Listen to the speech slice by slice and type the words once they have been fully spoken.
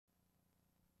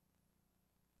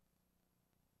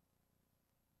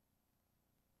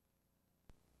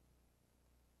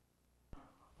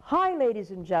Hi,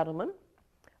 ladies and gentlemen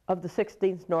of the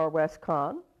 16th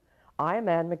Norwescon. I am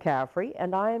Anne McCaffrey,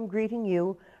 and I am greeting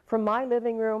you from my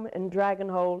living room in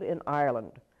Dragonhold in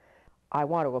Ireland. I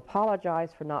want to apologize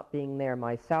for not being there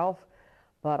myself,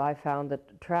 but I found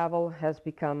that travel has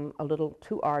become a little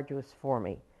too arduous for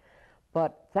me.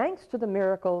 But thanks to the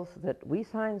miracles that we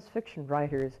science fiction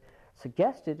writers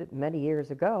suggested many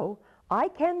years ago, I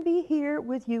can be here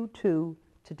with you too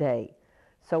today.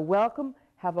 So welcome.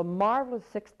 Have a marvelous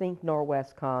 16th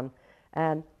Norwescon.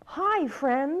 And hi,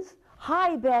 friends.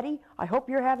 Hi, Betty. I hope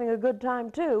you're having a good time,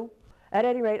 too. At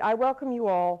any rate, I welcome you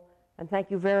all, and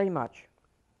thank you very much.